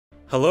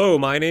Hello,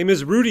 my name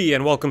is Rudy,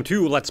 and welcome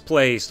to Let's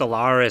Play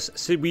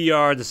Stellaris. We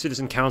are the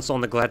Citizen Council on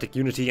the Galactic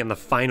Unity, and the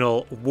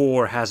final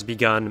war has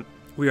begun.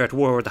 We are at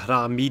war with the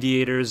Hadam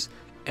Mediators,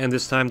 and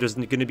this time there's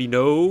going to be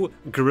no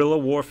guerrilla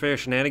warfare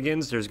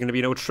shenanigans, there's going to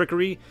be no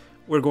trickery.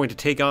 We're going to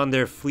take on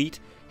their fleet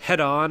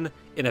head-on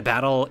in a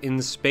battle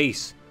in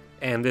space,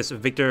 and this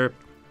victor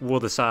will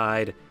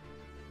decide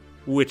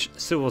which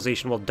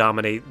civilization will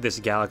dominate this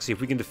galaxy. If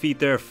we can defeat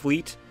their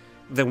fleet,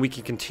 then we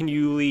can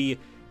continually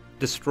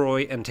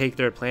destroy and take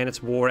their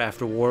planets war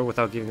after war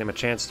without giving them a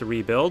chance to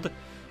rebuild.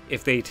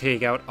 If they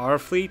take out our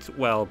fleet,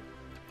 well,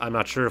 I'm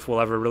not sure if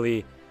we'll ever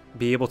really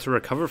be able to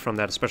recover from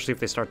that, especially if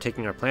they start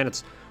taking our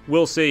planets.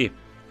 We'll see.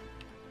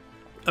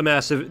 A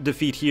massive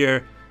defeat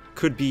here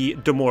could be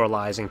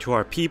demoralizing to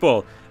our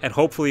people, and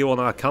hopefully it will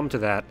not come to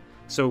that.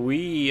 So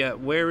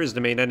where is the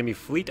main enemy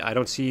fleet? I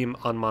don't see him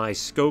on my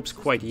scopes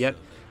quite yet,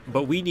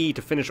 but we need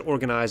to finish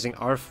organizing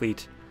our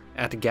fleet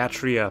at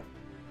Gatria.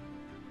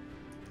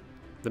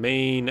 The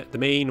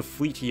main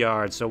fleet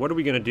yard. So what are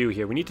we going to do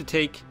here? We need to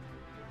take...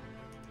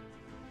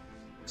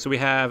 So we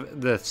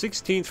have the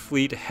 16th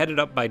fleet headed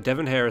up by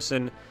Devin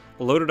Harrison,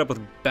 loaded up with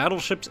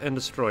battleships and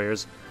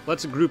destroyers.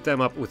 Let's group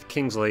them up with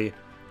Kingsley,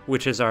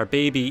 which is our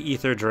baby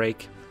Ether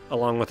Drake,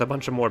 along with a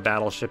bunch of more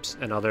battleships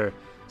and other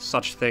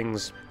such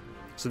things.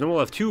 So then we'll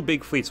have two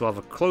big fleets. We'll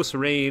have a close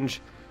range,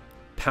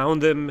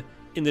 pound them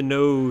in the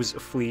nose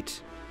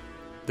fleet.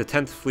 The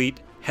 10th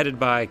fleet headed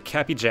by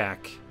Cappy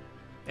Jack,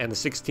 and the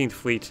 16th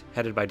fleet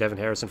headed by Devin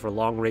Harrison for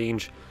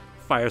long-range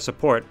fire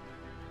support.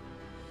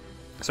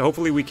 So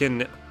hopefully we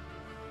can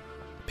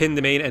pin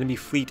the main enemy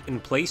fleet in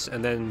place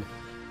and then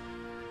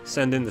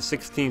send in the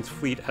 16th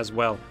fleet as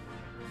well.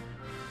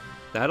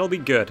 That'll be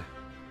good.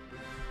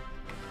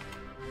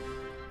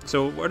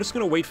 So we're just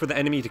going to wait for the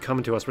enemy to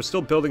come to us. We're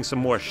still building some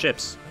more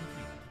ships.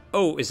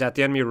 Oh, is that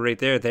the enemy right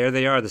there? There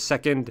they are, the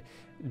second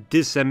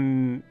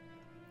Disseminal.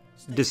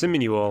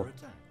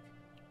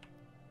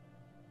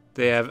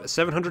 They have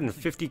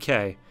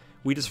 750k.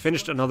 We just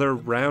finished another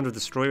round of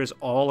destroyers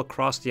all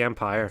across the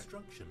Empire.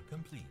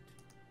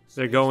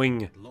 They're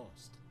going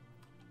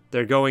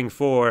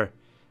for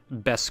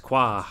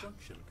Besqua.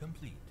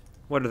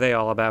 What are they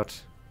all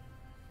about?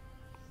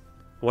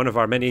 One of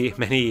our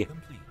many...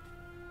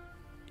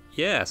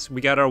 Yes, we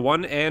got our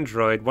one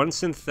android, one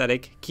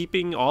synthetic,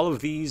 keeping all of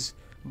these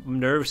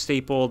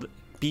nerve-stapled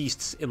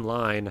beasts in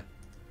line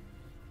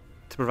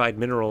to provide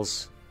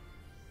minerals.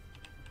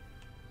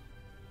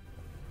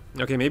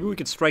 Okay, maybe we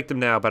could strike them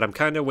now, but I'm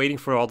kind of waiting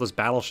for all those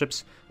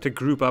battleships to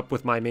group up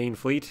with my main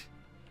fleet.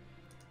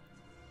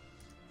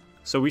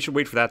 So we should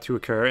wait for that to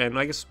occur, and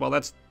I guess while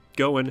that's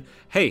going...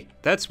 Hey,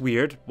 that's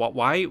weird.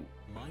 Why?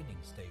 Mining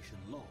station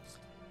lost.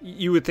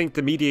 You would think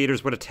the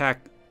Mediators would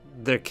attack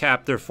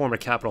their former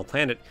capital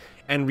planet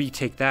and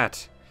retake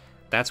that.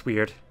 That's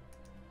weird.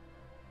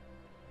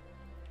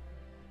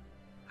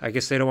 I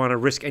guess they don't want to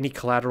risk any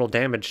collateral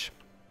damage.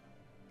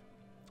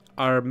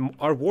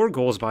 Our war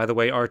goals, by the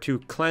way, are to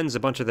cleanse a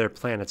bunch of their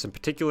planets. In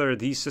particular,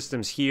 these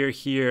systems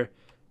here,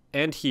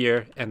 and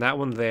that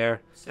one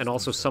there, and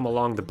also some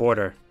along the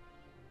border.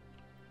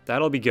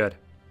 That'll be good.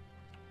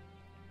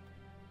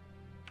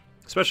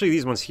 Especially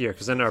these ones here,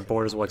 because then our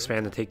borders will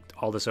expand and take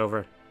all this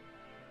over.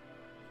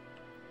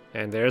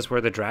 And there's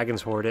where the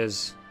Dragon's Horde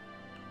is.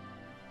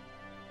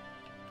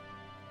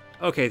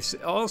 Okay,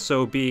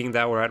 also being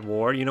that we're at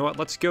war, you know what?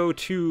 Let's go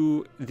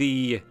to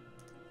the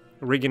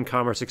Riggin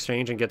Commerce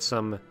Exchange and get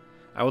some...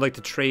 I would like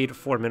to trade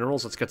for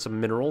minerals. Let's get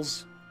some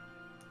minerals.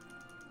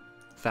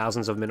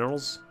 Thousands of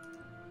minerals.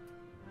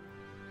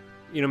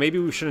 You know, maybe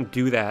we shouldn't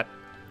do that.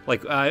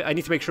 Like, I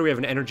need to make sure we have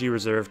an energy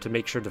reserve to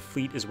make sure the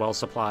fleet is well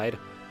supplied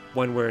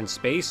when we're in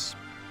space.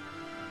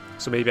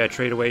 So maybe I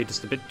trade away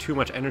just a bit too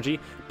much energy.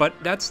 But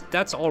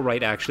that's all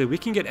right, actually. We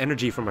can get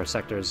energy from our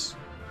sectors.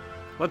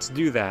 Let's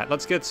do that.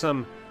 Let's get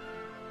some...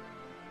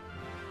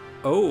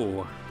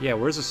 Oh, yeah,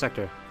 where's the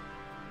sector?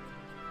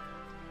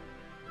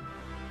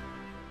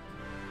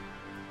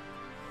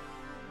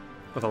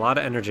 With a lot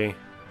of energy.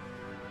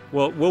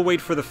 Well, we'll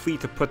wait for the fleet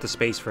to put to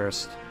space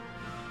first.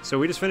 So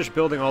we just finished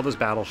building all those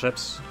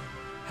battleships.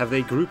 Have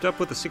they grouped up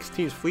with the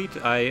 16th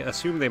fleet? I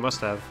assume they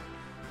must have.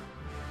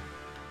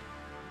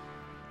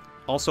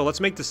 Also, let's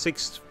make the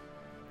 6th...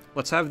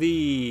 Let's have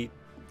the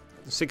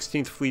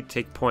 16th fleet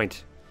take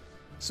point.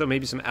 So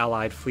maybe some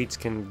allied fleets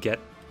can get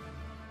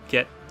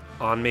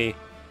on me.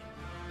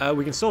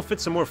 We can still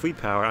fit some more fleet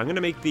power. I'm going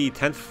to make the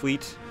 10th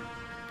fleet...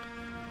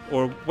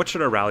 Or what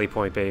should our rally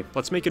point be?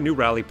 Let's make a new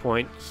rally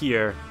point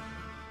here.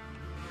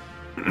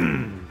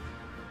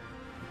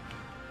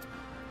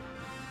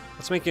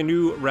 Let's make a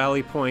new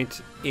rally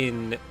point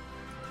in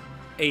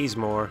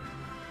Azemore.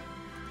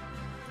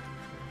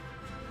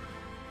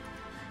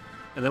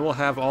 And then we'll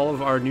have all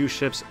of our new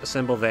ships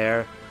assemble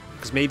there.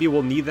 Because maybe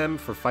we'll need them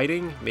for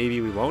fighting.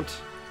 Maybe we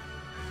won't.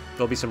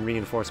 There'll be some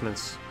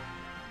reinforcements.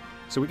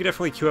 So we could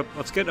definitely queue up.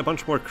 Let's get a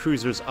bunch more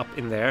cruisers up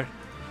in there.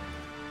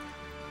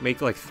 Make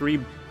like 3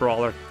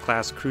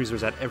 Brawler-class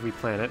cruisers at every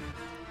planet.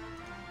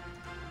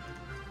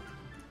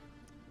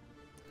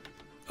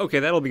 Okay,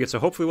 that'll be good. So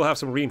hopefully we'll have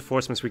some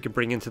reinforcements we can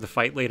bring into the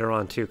fight later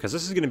on too, because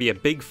this is going to be a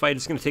big fight.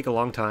 It's going to take a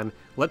long time.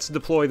 Let's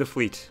deploy the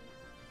fleet.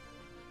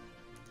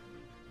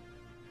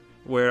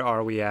 Where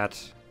are we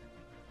at?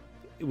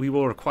 We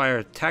will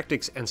require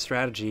tactics and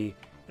strategy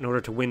in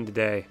order to win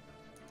today.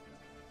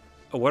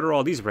 Oh, what are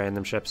all these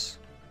random ships?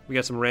 We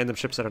got some random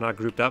ships that are not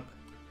grouped up.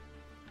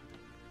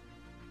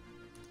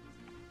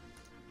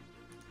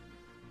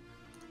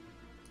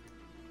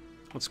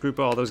 Let's group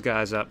all those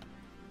guys up.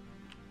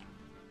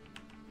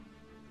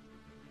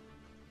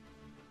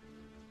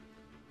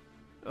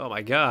 Oh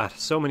my god,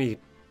 so many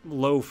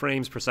low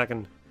frames per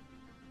second.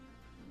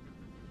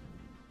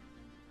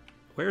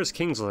 Where is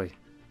Kingsley?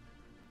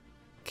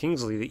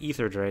 Kingsley, the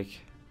Ether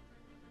Drake.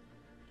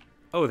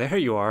 Oh, there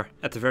you are,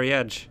 at the very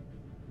edge.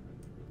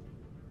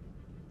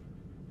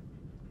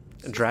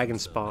 A Dragon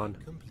Spawn.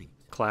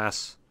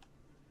 Class.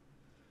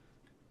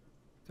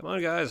 Come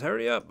on, guys,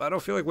 hurry up. I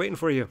don't feel like waiting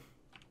for you.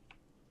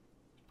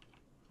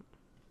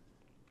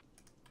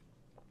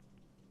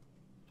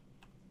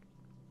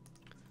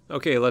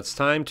 Okay, it's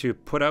time to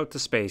put out to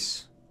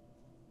space.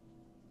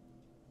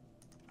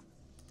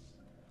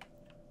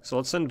 So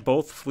let's send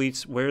both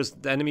fleets. Where's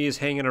the enemy is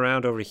hanging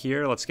around over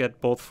here? Let's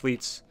get both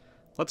fleets.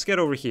 Let's get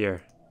over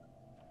here.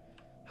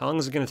 How long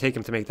is it going to take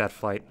him to make that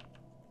flight?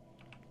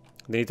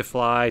 They need to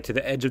fly to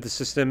the edge of the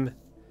system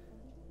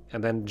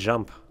and then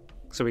jump.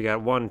 So we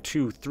got 1,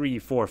 2, 3,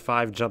 4,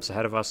 5 jumps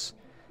ahead of us.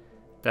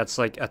 That's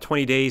like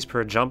 20 days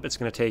per jump. It's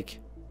going to take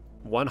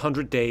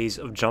 100 days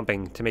of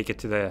jumping to make it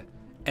to the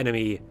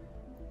enemy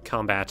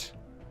combat.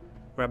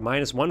 We're at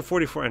minus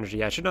 144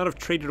 energy. I should not have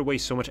traded away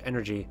so much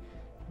energy,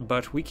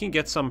 but we can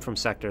get some from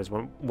sectors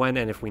when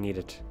and if we need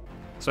it.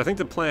 So I think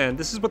the plan,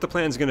 this is what the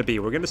plan is going to be.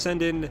 We're going to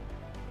send in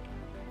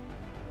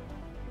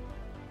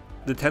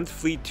the 10th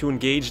fleet to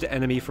engage the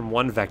enemy from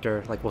one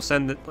vector. We'll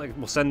send the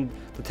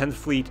 10th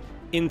fleet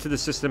into the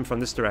system from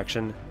this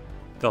direction.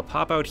 They'll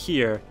pop out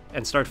here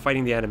and start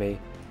fighting the enemy,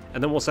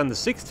 and then we'll send the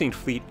 16th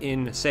fleet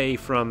in, say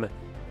from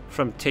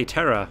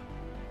Terra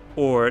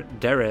or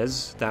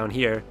Deres down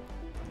here,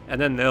 and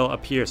then they'll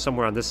appear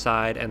somewhere on this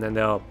side, and then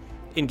they'll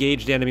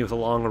engage the enemy with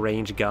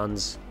long-range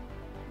guns.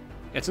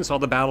 And since all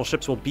the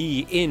battleships will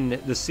be in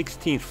the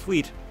 16th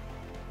fleet,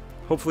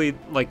 hopefully,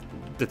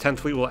 the 10th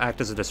fleet will act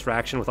as a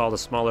distraction with all the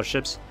smaller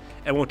ships,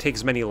 and won't take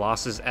as many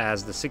losses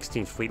as the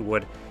 16th fleet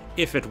would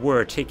if it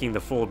were taking the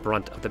full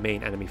brunt of the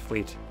main enemy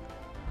fleet.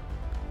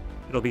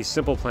 It'll be a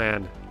simple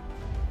plan.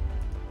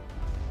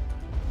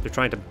 They're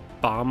trying to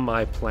bomb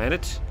my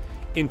planet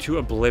into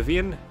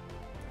oblivion.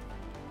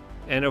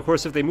 And of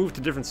course, if they move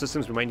to different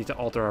systems, we might need to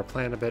alter our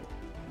plan a bit.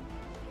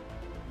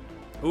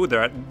 Ooh,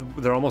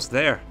 they're almost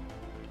there.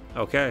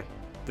 Okay,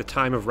 the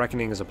time of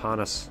reckoning is upon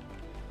us.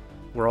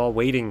 We're all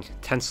waiting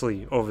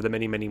tensely over the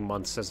many, many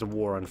months as the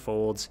war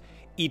unfolds.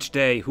 Each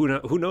day, who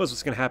knows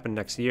what's going to happen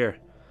next year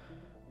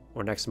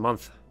or next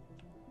month.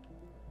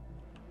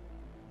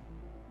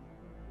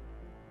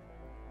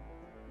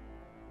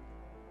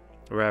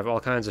 We have all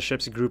kinds of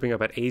ships grouping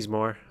up at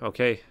Azemore.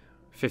 Okay,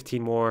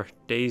 15 more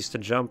days to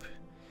jump.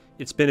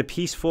 It's been a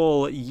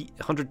peaceful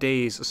 100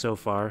 days so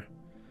far,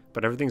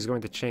 but everything's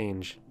going to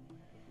change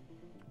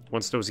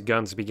once those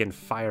guns begin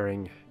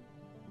firing.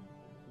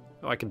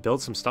 Oh, I can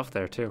build some stuff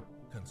there too.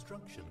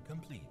 Construction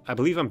complete. I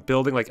believe I'm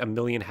building like 1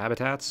 million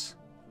habitats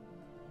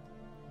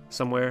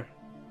somewhere.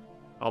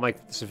 All my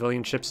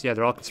civilian ships, yeah,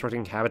 they're all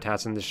constructing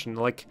habitats in this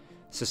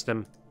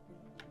system.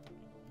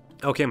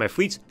 Okay, my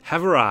fleets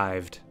have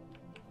arrived.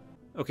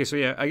 Okay, so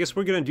yeah, I guess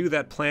we're gonna do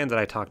that plan that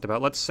I talked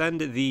about. Let's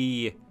send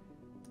the...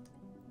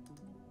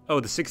 Oh,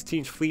 the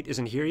 16th fleet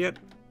isn't here yet?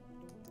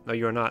 No,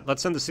 you're not.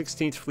 Let's send the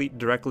 16th fleet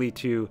directly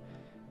to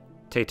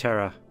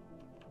Terra.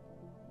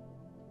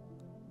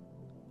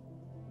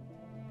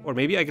 Or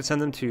maybe I could send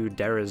them to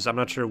Deres. I'm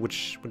not sure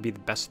which would be the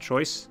best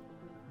choice.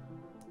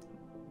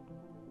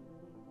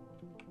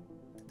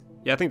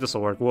 Yeah, I think this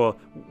will work.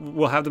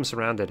 We'll have them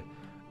surrounded.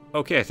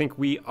 Okay, I think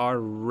we are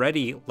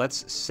ready.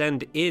 Let's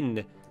send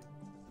in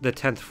the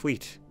 10th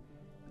fleet.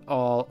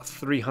 All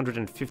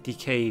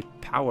 350k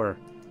power.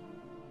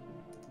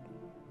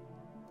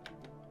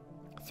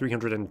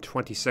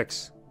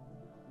 326.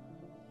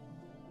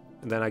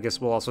 And then I guess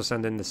we'll also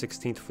send in the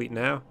 16th fleet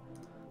now.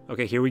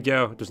 Okay, here we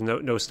go. There's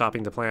no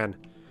stopping the plan.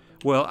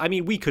 Well, I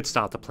mean, we could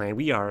stop the plan.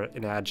 We are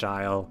an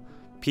agile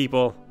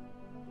people.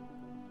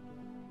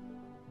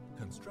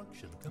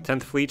 Construction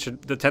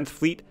The 10th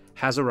fleet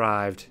has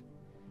arrived.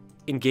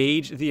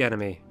 Engage the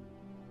enemy.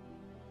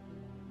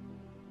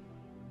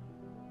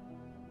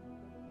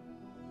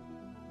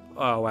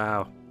 Oh,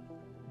 wow.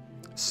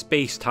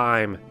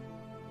 Space-time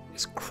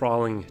is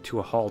crawling to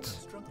a halt.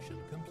 Construction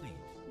complete.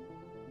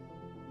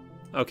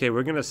 Okay,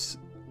 we're gonna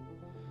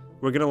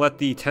let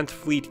the 10th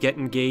fleet get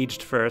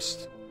engaged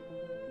first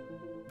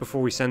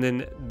before we send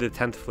in the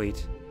 10th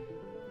fleet.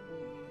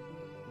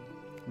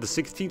 The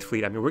 16th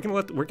fleet, I mean, we're gonna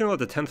let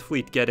the 10th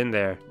fleet get in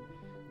there.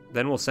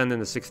 Then we'll send in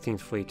the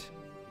 16th fleet.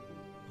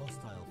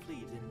 Hostile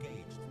fleet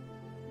engaged.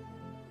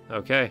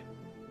 Okay.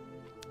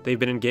 They've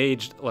been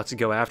engaged. Let's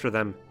go after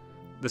them.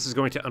 This is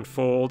going to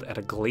unfold at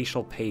a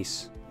glacial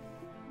pace.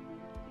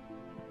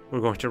 We're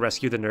going to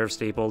rescue the nerve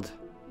stapled.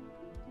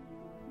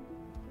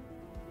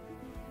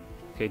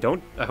 Okay, I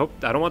don't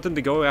want them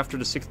to go after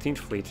the 16th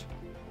fleet.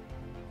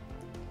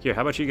 Here,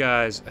 how about you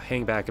guys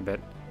hang back a bit?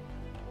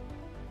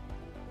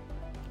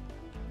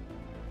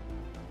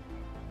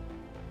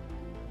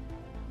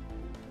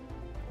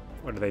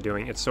 What are they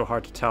doing? It's so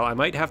hard to tell. I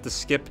might have to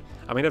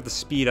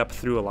speed up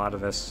through a lot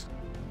of this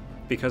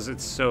because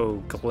it's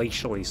so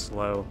glacially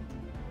slow.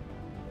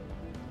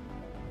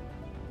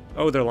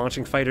 Oh, they're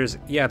launching fighters.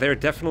 Yeah, they're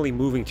definitely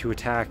moving to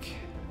attack.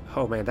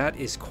 Oh man, that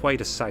is quite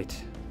a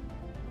sight.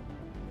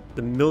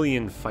 The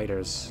million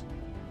fighters.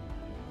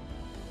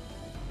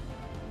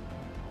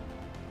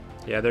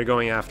 Yeah, they're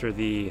going after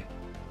the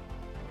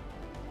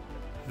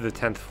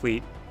 10th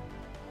fleet.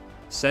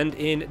 Send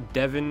in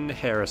Devin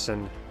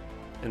Harrison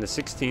and the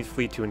 16th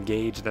fleet to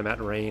engage them at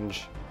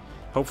range.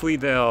 Hopefully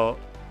we'll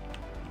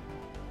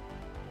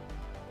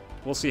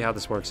see how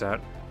this works out.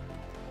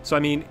 So I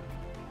mean,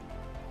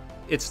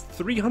 it's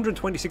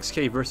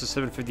 326k versus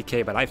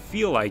 750k, but I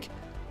feel like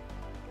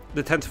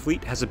the 10th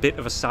fleet has a bit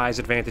of a size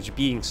advantage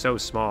being so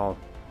small.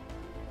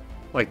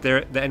 Like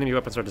the enemy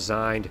weapons are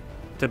designed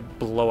to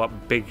blow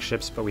up big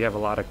ships, but we have a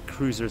lot of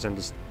cruisers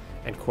and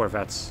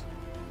corvettes.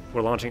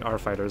 We're launching our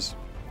fighters.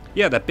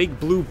 Yeah, that big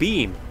blue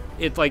beam.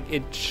 It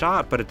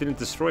shot, but it didn't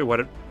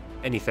destroy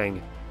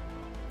anything.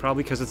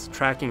 Probably because its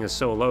tracking is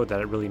so low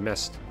that it really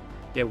missed.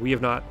 Yeah, we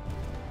have not.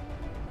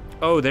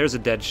 Oh, there's a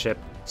dead ship,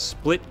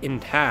 split in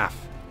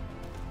half.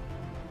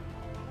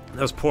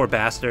 Those poor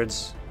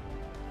bastards.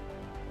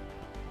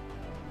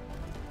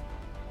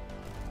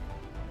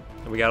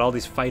 And we got all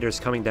these fighters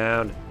coming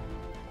down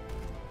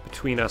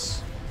between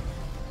us.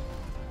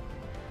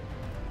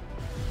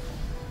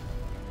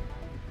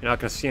 You're not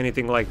gonna see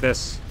anything like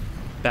this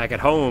back at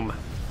home.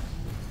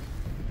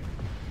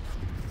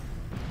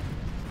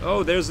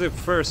 Oh, there's the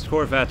first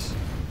Corvette.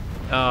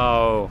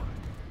 Oh.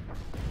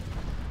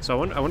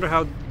 So I wonder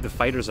how the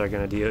fighters are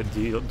gonna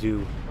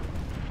do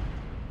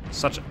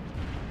such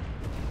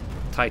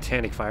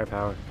titanic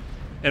firepower.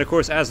 And of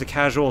course, as the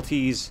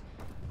casualties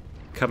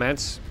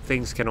commence,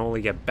 things can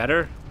only get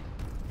better.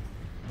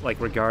 Like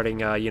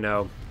regarding, you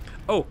know...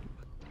 Oh,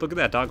 look at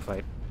that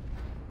dogfight.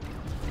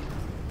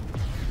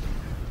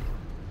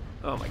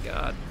 Oh my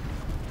god.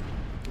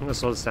 I'm gonna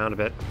slow this down a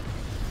bit.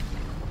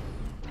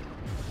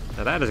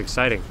 Now that is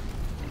exciting.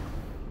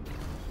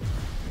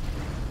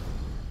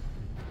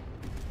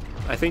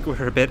 I think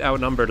we're a bit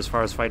outnumbered as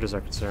far as fighters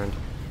are concerned.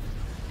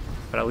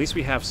 But at least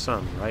we have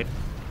some, right?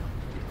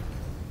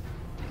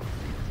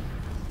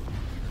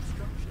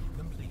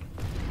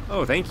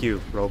 Oh, thank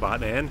you, Robot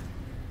Man.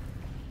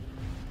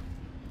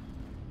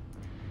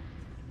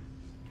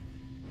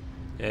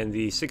 And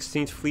the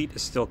 16th fleet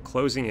is still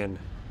closing in.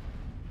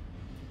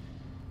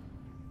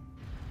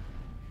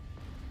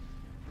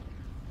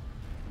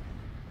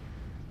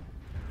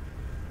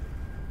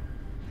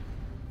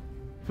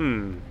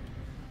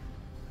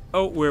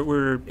 Oh,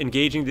 we're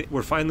engaging.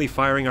 We're finally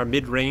firing our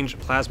mid-range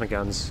plasma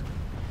guns.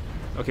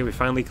 Okay, we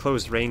finally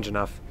closed range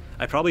enough.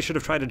 I probably should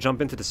have tried to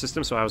jump into the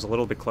system so I was a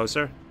little bit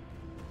closer.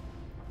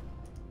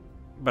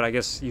 But I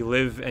guess you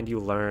live and you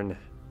learn.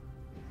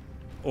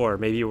 Or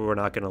maybe we're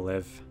not going to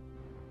live.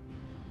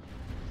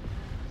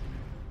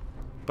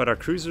 But our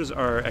cruisers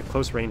are at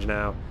close range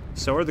now.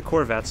 So are the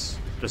corvettes.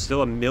 There's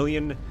still a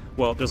million...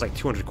 Well, there's like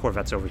 200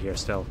 corvettes over here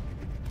still.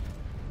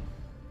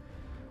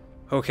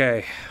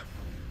 Okay.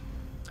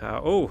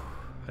 Oh,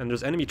 and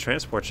there's enemy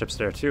transport ships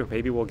there too.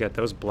 Maybe we'll get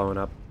those blown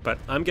up. But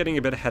I'm getting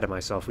a bit ahead of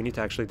myself. We need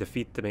to actually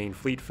defeat the main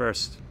fleet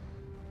first.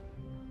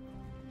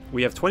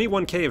 We have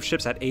 21k of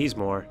ships at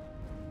Azemore.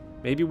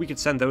 Maybe we could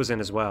send those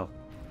in as well.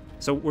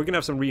 So we're going to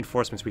have some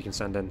reinforcements we can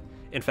send in.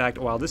 In fact,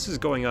 while this is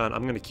going on,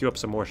 I'm going to queue up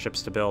some more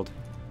ships to build.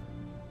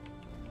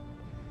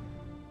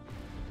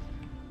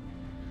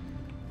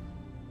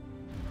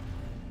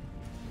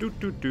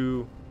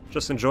 Doo-doo-doo.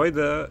 Just enjoy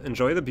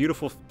the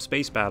beautiful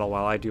space battle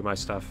while I do my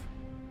stuff.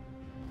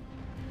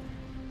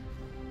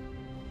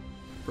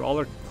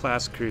 Brawler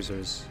class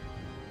cruisers.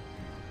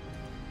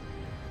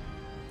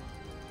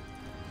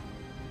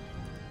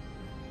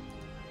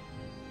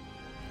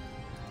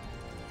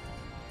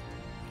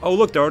 Oh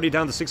look, they're already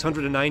down to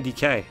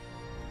 690k.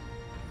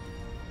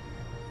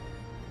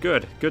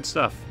 Good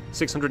stuff.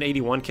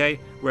 681k,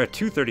 we're at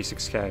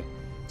 236k.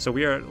 So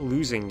we are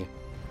losing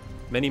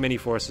many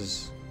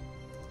forces.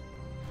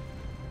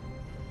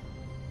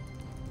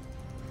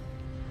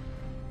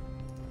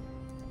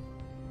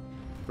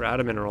 We're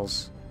out of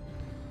minerals.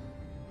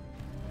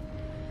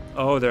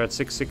 Oh, they're at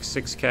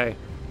 666k.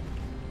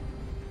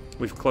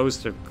 We've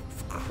closed to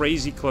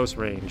crazy close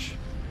range.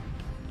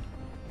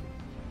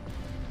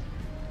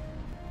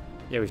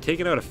 Yeah, we've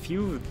taken out a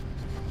few...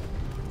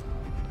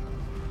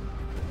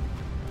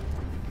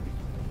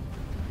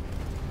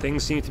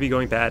 Things seem to be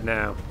going bad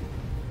now.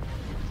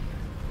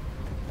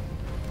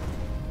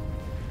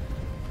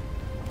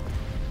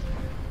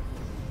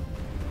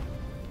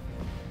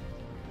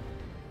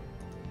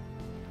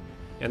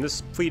 And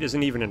this fleet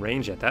isn't even in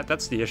range yet.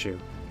 That's the issue.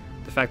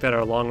 The fact that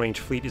our long-range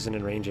fleet isn't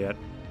in range yet.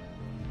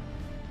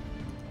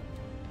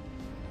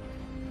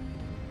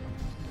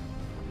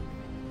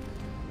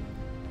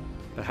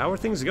 how are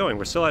things going?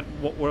 We're still at,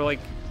 we're like,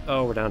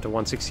 oh, we're down to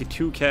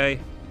 162k.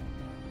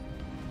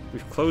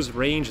 We've closed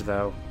range,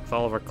 though, with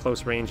all of our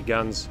close range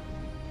guns.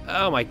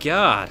 Oh my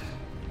god!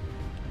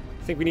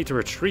 I think we need to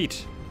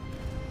retreat.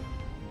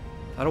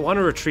 I don't want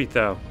to retreat,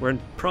 though. We're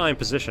in prime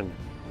position.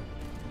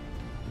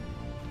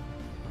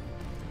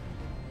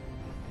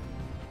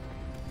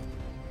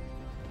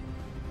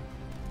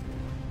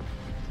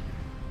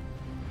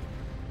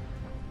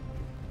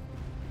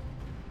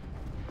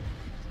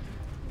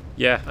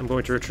 Yeah, I'm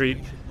going to retreat.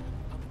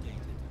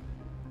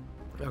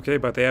 Okay,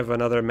 but they have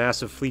another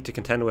massive fleet to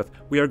contend with.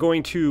 We are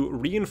going to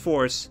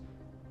reinforce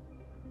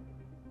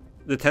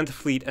the 10th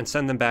fleet and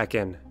send them back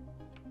in.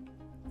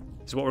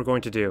 Is what we're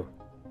going to do.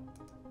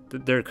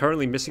 They're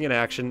currently missing in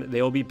action.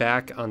 They will be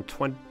back on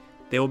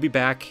They will be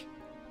back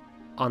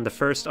on the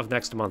 1st of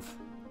next month.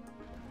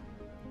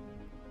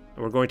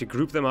 And we're going to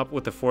group them up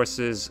with the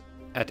forces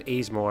at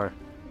Azemore.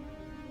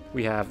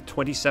 We have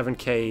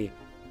 27k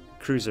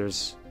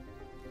cruisers.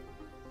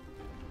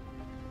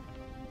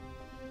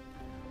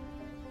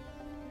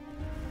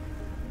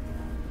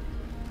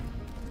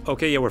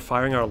 Okay, yeah, we're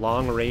firing our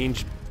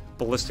long-range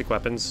ballistic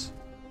weapons.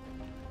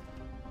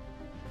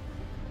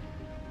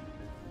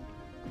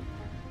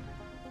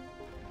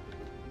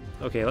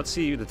 Okay, let's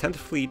see. The 10th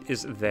Fleet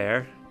is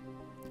there.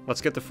 Let's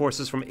get the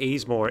forces from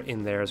Azemore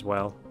in there as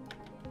well.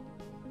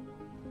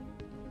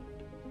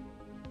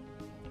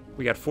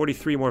 We got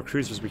 43 more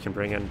cruisers we can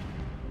bring in.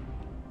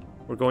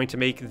 We're going to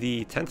make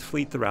the 10th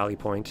Fleet the rally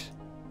point.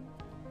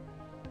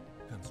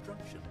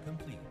 Construction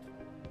complete.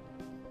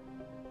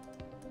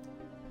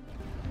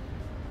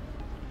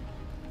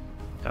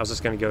 How's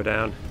this going to go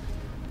down?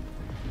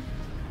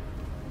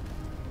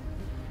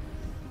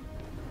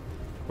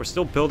 We're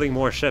still building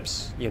more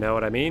ships, you know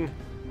what I mean?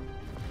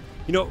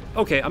 You know,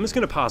 okay, I'm just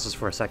going to pause this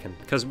for a second,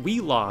 because we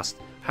lost...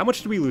 How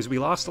much did we lose? We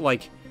lost,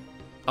 like,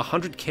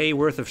 100k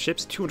worth of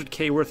ships,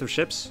 200k worth of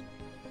ships.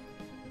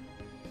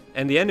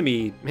 And the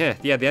enemy... yeah,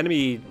 the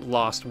enemy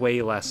lost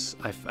way less,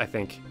 I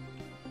think.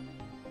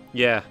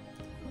 Yeah,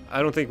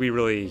 I don't think we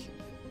really...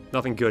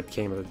 Nothing good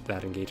came of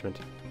that engagement.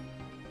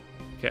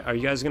 Okay, are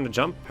you guys going to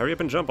jump? Hurry up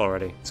and jump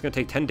already. It's going to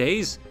take 10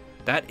 days?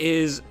 That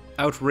is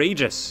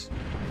outrageous.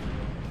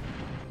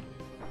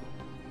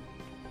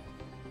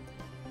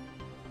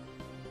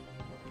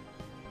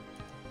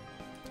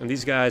 And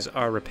these guys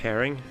are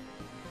repairing.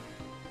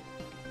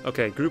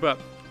 Okay, group up,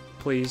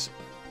 please.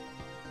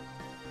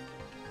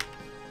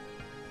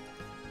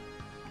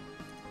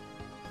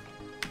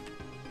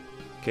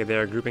 Okay,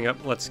 they're grouping up.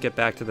 Let's get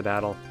back to the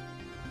battle.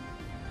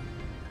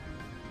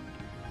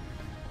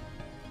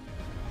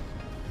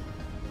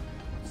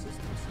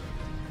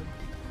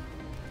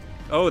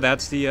 Oh,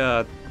 that's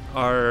the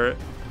our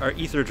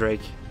Ether Drake.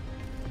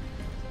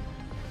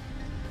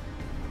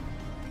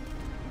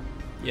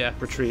 Yeah,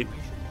 retreat.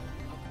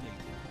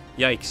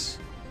 Yikes.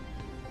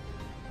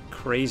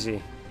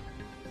 Crazy.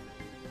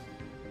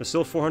 There's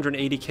still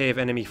 480k of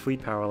enemy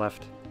fleet power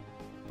left.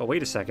 But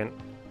wait a second.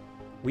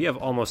 We have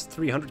almost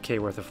 300k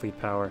worth of fleet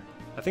power.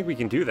 I think we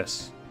can do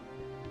this.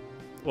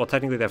 Well,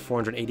 technically they have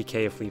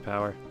 480k of fleet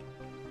power.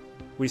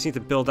 We just need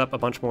to build up a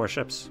bunch more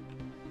ships.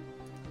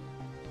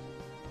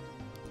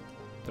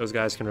 Those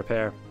guys can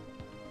repair.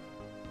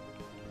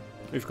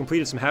 We've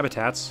completed some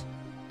habitats.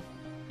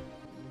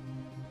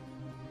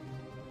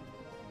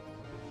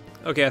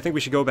 Okay, I think we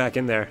should go back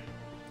in there.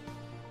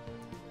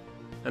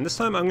 And this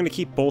time I'm going to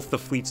keep both the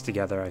fleets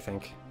together, I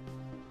think.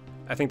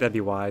 I think that'd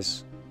be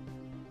wise.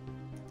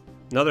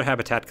 Another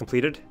habitat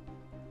completed.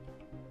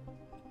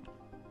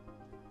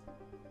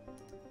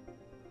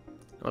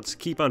 Let's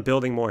keep on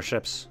building more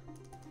ships.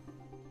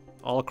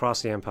 All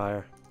across the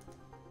Empire.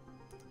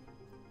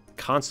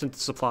 Constant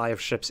supply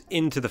of ships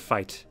into the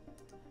fight.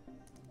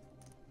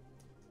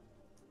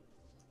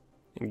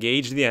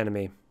 Engage the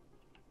enemy.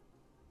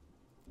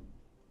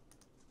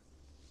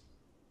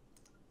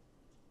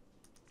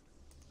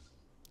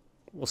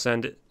 We'll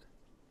send it.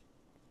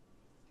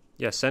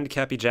 Yeah, send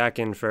Cappy Jack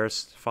in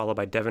first, followed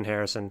by Devin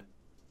Harrison.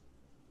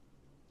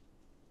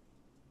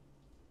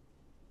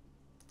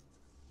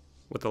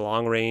 With the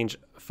long-range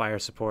fire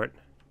support.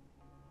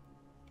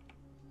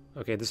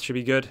 Okay, this should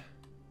be good.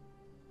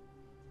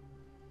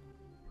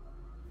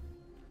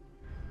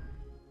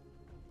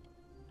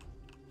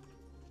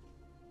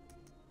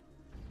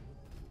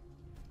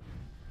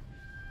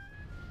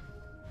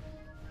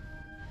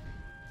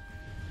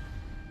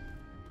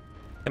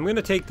 I'm going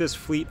to take this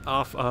fleet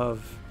off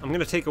of... I'm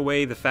going to take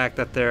away the fact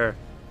that they're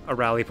a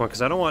rally point,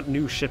 because I don't want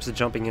new ships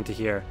jumping into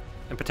here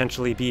and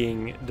potentially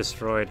being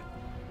destroyed.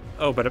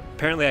 Oh, but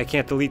apparently I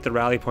can't delete the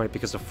rally point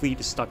because the fleet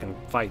is stuck in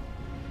fight.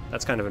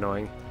 That's kind of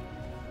annoying.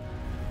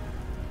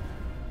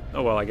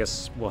 Oh well, I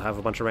guess we'll have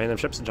a bunch of random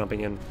ships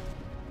jumping in.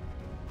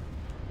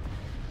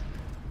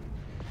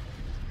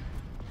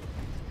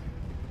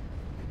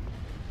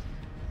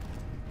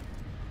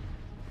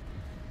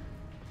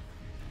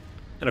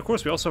 And of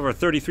course, we also have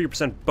our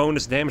 33%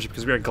 bonus damage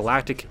because we are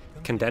Galactic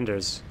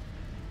Contenders.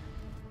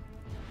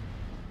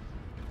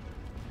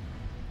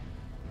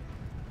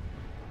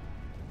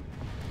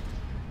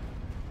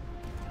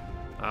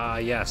 Ah,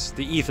 Yes,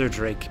 the Ether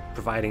Drake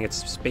providing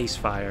its space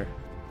fire.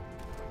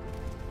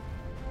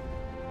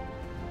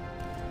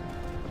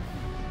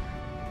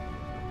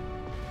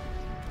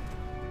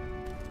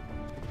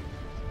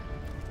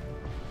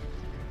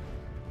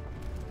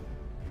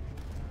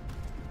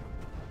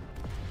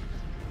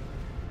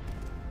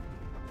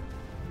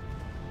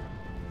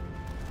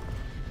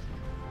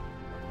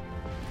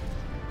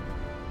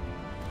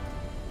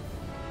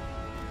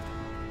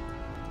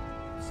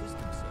 System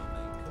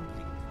survey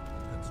complete.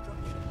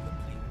 Construction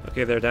complete.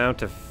 Okay, they're down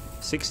to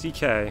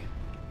 60k.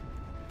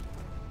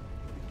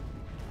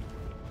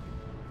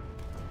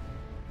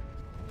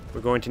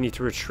 We're going to need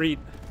to retreat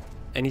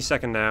any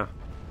second now.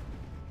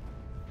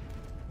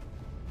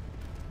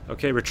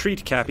 Okay,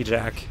 retreat, Cappy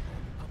Jack.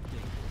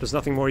 There's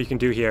nothing more you can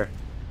do here.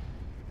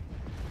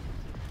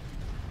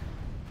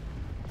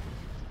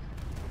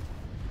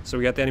 So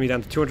we got the enemy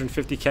down to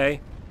 250k,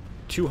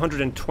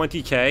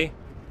 220k.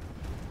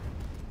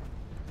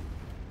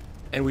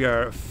 And we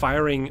are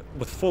firing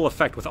with full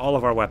effect with all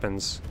of our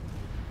weapons.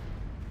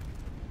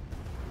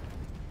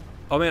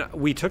 Oh man,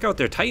 we took out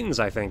their Titans,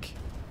 I think.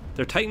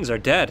 Their Titans are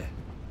dead.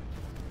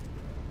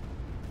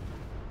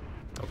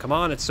 Oh, come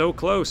on, it's so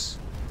close.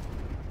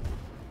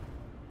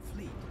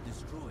 Fleet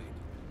destroyed.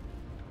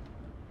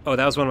 Oh,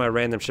 that was one of my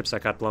random ships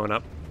that got blown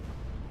up.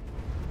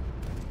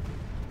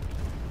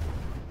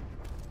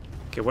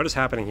 Okay, what is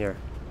happening here?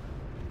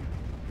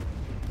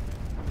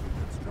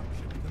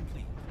 Construction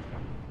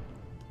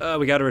complete.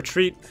 We gotta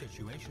retreat.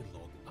 Situation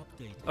log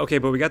updated. Okay,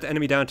 but we got the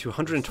enemy down to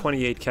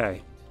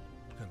 128k.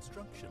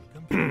 Construction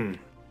complete.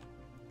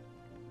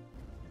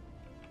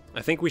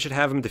 I think we should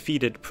have him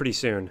defeated pretty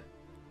soon.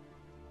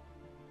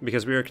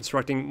 Because we are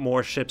constructing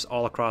more ships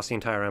all across the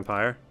entire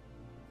Empire.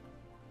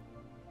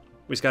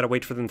 We just gotta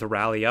wait for them to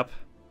rally up.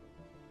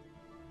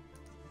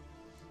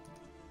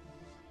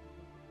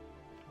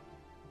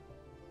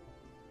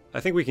 I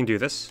think we can do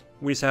this.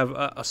 We just have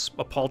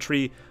a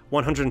paltry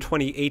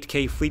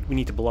 128k fleet we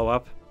need to blow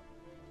up.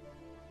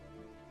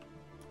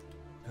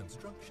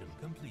 Construction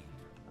complete.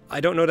 I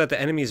don't know that the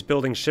enemy is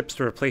building ships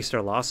to replace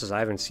their losses. I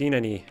haven't seen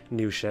any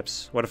new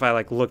ships. What if I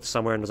like looked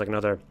somewhere and there's like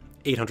another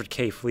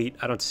 800k fleet?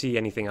 I don't see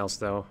anything else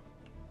though.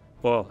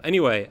 Well,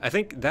 anyway, I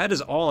think that is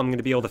all I'm going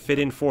to be able to fit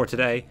in for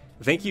today.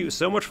 Thank you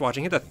so much for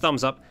watching. Hit that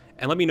thumbs up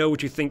and let me know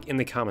what you think in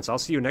the comments. I'll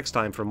see you next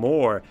time for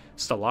more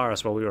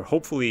Stellaris, while we will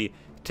hopefully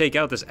take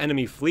out this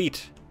enemy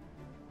fleet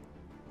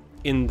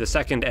in the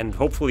second and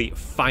hopefully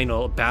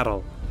final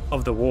battle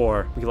of the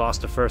war. We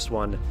lost the first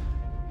one,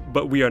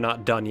 but we are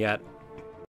not done yet.